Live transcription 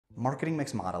Marketing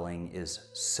mix modeling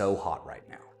is so hot right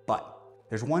now, but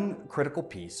there's one critical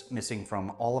piece missing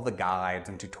from all of the guides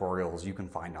and tutorials you can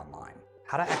find online: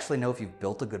 how to actually know if you've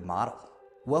built a good model.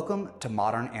 Welcome to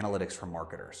Modern Analytics for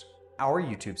Marketers, our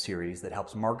YouTube series that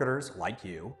helps marketers like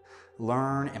you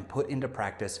learn and put into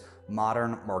practice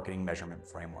modern marketing measurement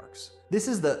frameworks. This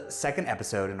is the second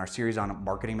episode in our series on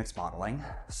marketing mix modeling,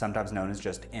 sometimes known as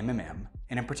just MMM,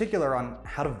 and in particular on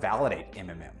how to validate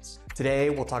MMMs. Today,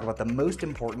 we'll talk about the most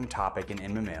important topic in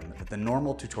MMM that the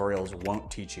normal tutorials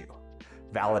won't teach you: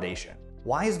 validation.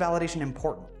 Why is validation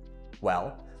important?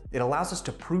 Well, it allows us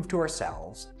to prove to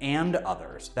ourselves and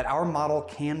others that our model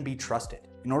can be trusted.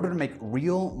 In order to make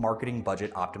real marketing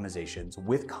budget optimizations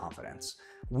with confidence,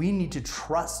 we need to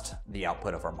trust the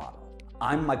output of our model.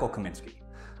 I'm Michael Kaminsky,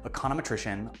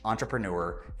 econometrician,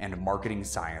 entrepreneur, and marketing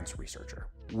science researcher.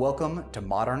 Welcome to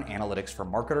Modern Analytics for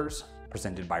Marketers,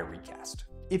 presented by Recast.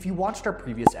 If you watched our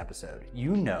previous episode,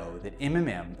 you know that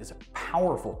MMM is a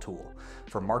powerful tool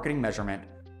for marketing measurement,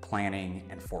 planning,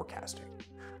 and forecasting.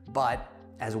 But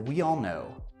as we all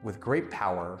know, with great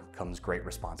power comes great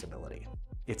responsibility.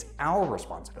 It's our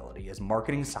responsibility as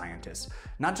marketing scientists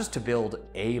not just to build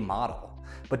a model,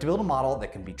 but to build a model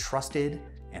that can be trusted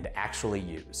and actually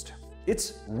used.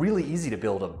 It's really easy to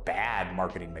build a bad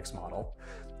marketing mix model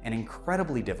and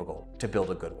incredibly difficult to build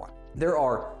a good one. There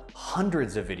are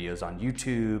hundreds of videos on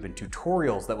YouTube and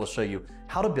tutorials that will show you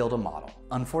how to build a model.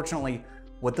 Unfortunately,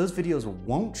 what those videos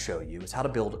won't show you is how to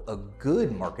build a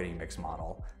good marketing mix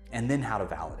model and then how to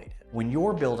validate it. When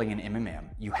you're building an MMM,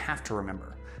 you have to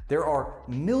remember there are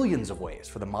millions of ways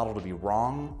for the model to be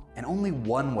wrong and only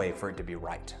one way for it to be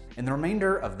right. In the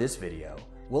remainder of this video,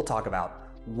 we'll talk about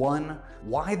 1,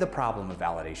 why the problem of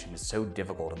validation is so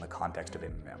difficult in the context of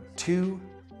MMM. 2,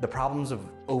 the problems of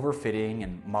overfitting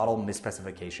and model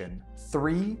misspecification.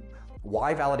 3,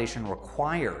 why validation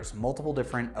requires multiple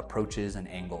different approaches and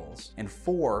angles. And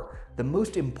 4, the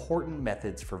most important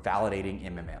methods for validating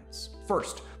MMMs.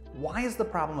 First, why is the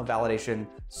problem of validation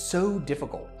so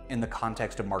difficult in the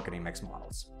context of marketing mix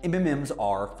models? MMMs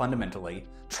are fundamentally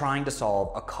trying to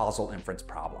solve a causal inference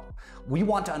problem. We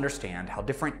want to understand how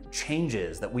different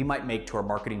changes that we might make to our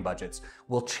marketing budgets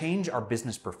will change our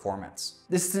business performance.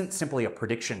 This isn't simply a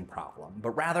prediction problem, but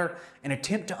rather an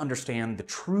attempt to understand the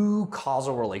true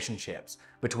causal relationships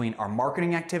between our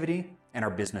marketing activity and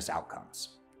our business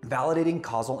outcomes. Validating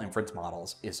causal inference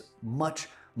models is much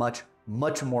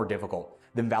more difficult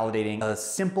than validating a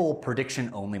simple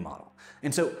prediction-only model.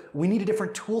 And so we need a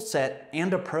different tool set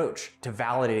and approach to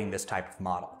validating this type of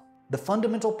model. The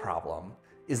fundamental problem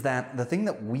is that the thing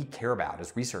that we care about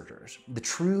as researchers, the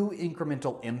true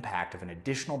incremental impact of an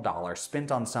additional dollar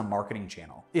spent on some marketing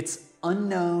channel, it's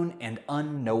unknown and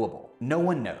unknowable. No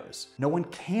one knows. No one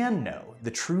can know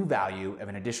the true value of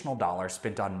an additional dollar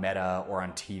spent on Meta or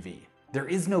on TV. There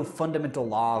is no fundamental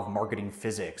law of marketing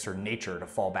physics or nature to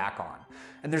fall back on.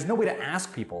 And there's no way to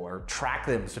ask people or track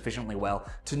them sufficiently well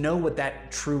to know what that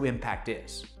true impact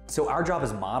is. So our job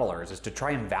as modelers is to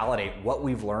try and validate what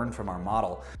we've learned from our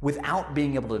model without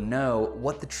being able to know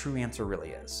what the true answer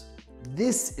really is.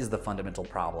 This is the fundamental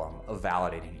problem of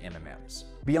validating MMMs.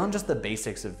 Beyond just the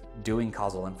basics of doing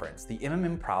causal inference, the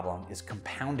MMM problem is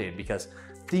compounded because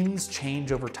things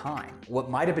change over time. What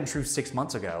might have been true 6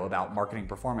 months ago about marketing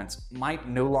performance might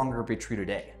no longer be true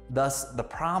today. Thus, the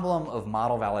problem of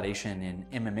model validation in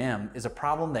MMM is a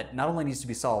problem that not only needs to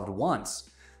be solved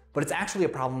once, but it's actually a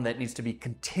problem that needs to be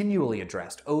continually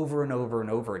addressed over and over and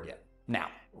over again. Now,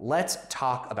 let's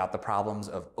talk about the problems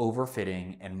of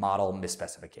overfitting and model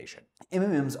misspecification.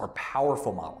 MMMs are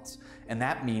powerful models, and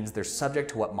that means they're subject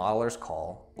to what modelers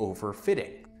call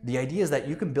overfitting. The idea is that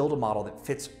you can build a model that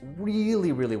fits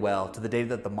really well to the data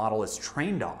that the model is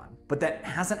trained on, but that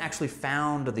hasn't actually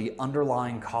found the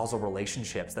underlying causal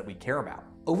relationships that we care about.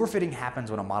 Overfitting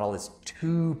happens when a model is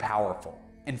too powerful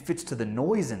and fits to the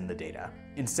noise in the data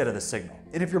instead of the signal.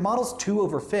 And if your model's too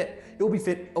overfit, it will be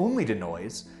fit only to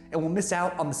noise and will miss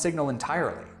out on the signal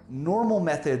entirely. Normal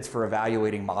methods for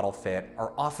evaluating model fit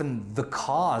are often the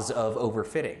cause of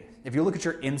overfitting. If you look at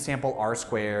your in-sample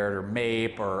R-squared or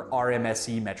MAPE or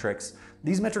RMSE metrics,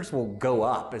 these metrics will go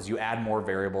up as you add more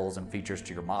variables and features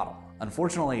to your model.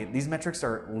 Unfortunately, these metrics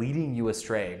are leading you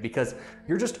astray because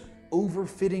you're just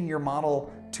overfitting your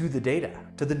model to the data,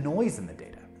 to the noise in the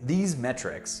data. These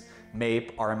metrics,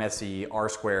 MAPE, RMSE,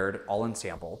 R-squared, all in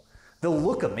sample, they'll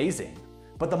look amazing,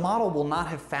 but the model will not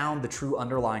have found the true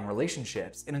underlying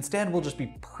relationships and instead will just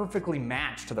be perfectly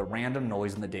matched to the random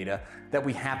noise in the data that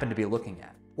we happen to be looking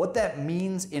at. What that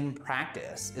means in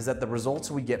practice is that the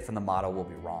results we get from the model will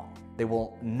be wrong. They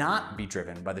will not be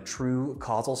driven by the true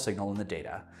causal signal in the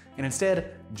data, and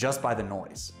instead just by the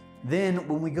noise. Then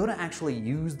when we go to actually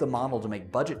use the model to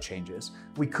make budget changes,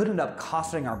 we could end up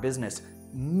costing our business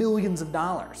millions of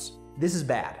dollars. This is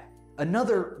bad.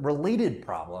 Another related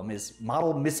problem is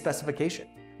model misspecification.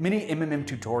 Many MMM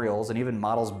tutorials and even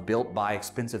models built by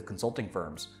expensive consulting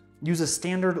firms use a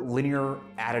standard linear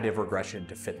additive regression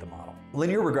to fit the model.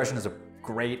 Linear regression is a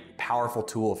great, powerful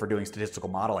tool for doing statistical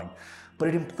modeling, but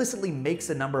it implicitly makes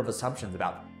a number of assumptions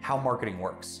about how marketing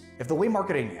works. If the way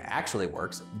marketing actually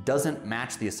works doesn't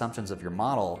match the assumptions of your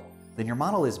model, then your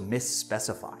model is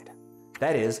misspecified.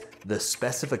 That is, the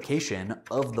specification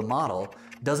of the model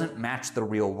doesn't match the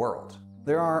real world.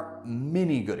 There are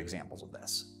many good examples of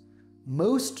this.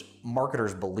 Most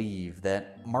marketers believe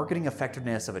that marketing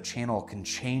effectiveness of a channel can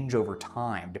change over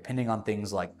time depending on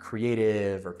things like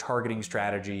creative or targeting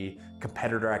strategy,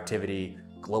 competitor activity,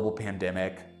 global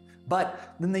pandemic.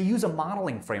 But then they use a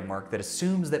modeling framework that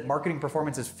assumes that marketing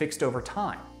performance is fixed over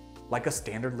time, like a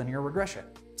standard linear regression.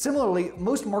 Similarly,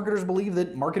 most marketers believe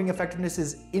that marketing effectiveness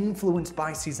is influenced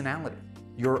by seasonality.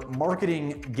 Your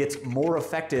marketing gets more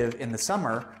effective in the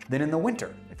summer than in the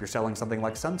winter if you're selling something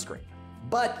like sunscreen.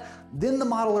 But then the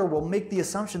modeler will make the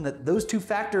assumption that those two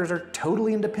factors are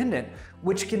totally independent,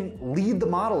 which can lead the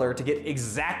modeler to get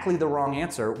exactly the wrong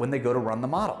answer when they go to run the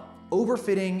model.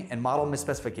 Overfitting and model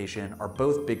misspecification are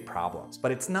both big problems,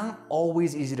 but it's not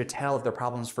always easy to tell if they're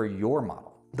problems for your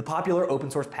model. The popular open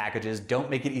source packages don't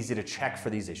make it easy to check for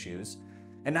these issues,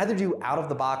 and neither do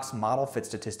out-of-the-box model fit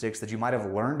statistics that you might have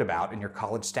learned about in your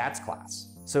college stats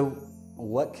class. So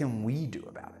what can we do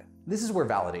about it? This is where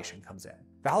validation comes in.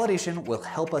 Validation will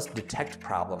help us detect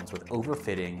problems with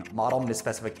overfitting, model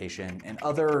misspecification, and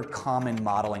other common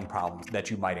modeling problems that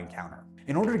you might encounter.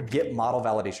 In order to get model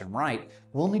validation right,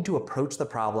 we'll need to approach the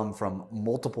problem from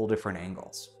multiple different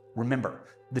angles. Remember,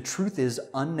 the truth is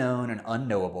unknown and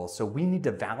unknowable, so we need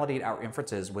to validate our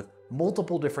inferences with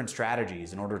multiple different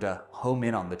strategies in order to home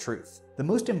in on the truth. The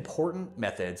most important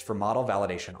methods for model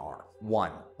validation are: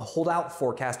 1. Holdout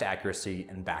forecast accuracy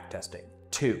and backtesting.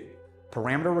 2.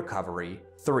 Parameter recovery.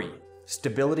 3.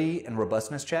 Stability and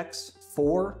robustness checks.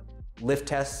 4. Lift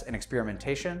tests and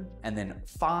experimentation. And then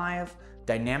 5.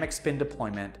 Dynamic spin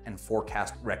deployment and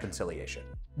forecast reconciliation.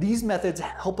 These methods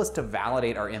help us to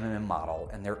validate our MMM model,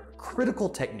 and they're critical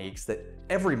techniques that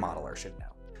every modeler should know.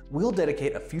 We'll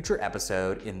dedicate a future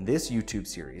episode in this YouTube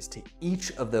series to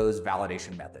each of those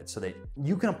validation methods so that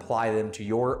you can apply them to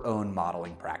your own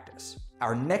modeling practice.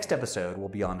 Our next episode will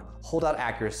be on holdout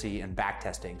accuracy and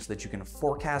backtesting so that you can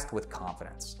forecast with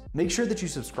confidence. Make sure that you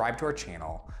subscribe to our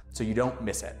channel so you don't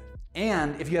miss it.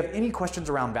 And if you have any questions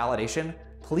around validation,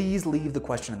 please leave the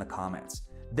question in the comments.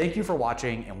 Thank you for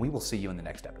watching, and we will see you in the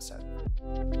next episode.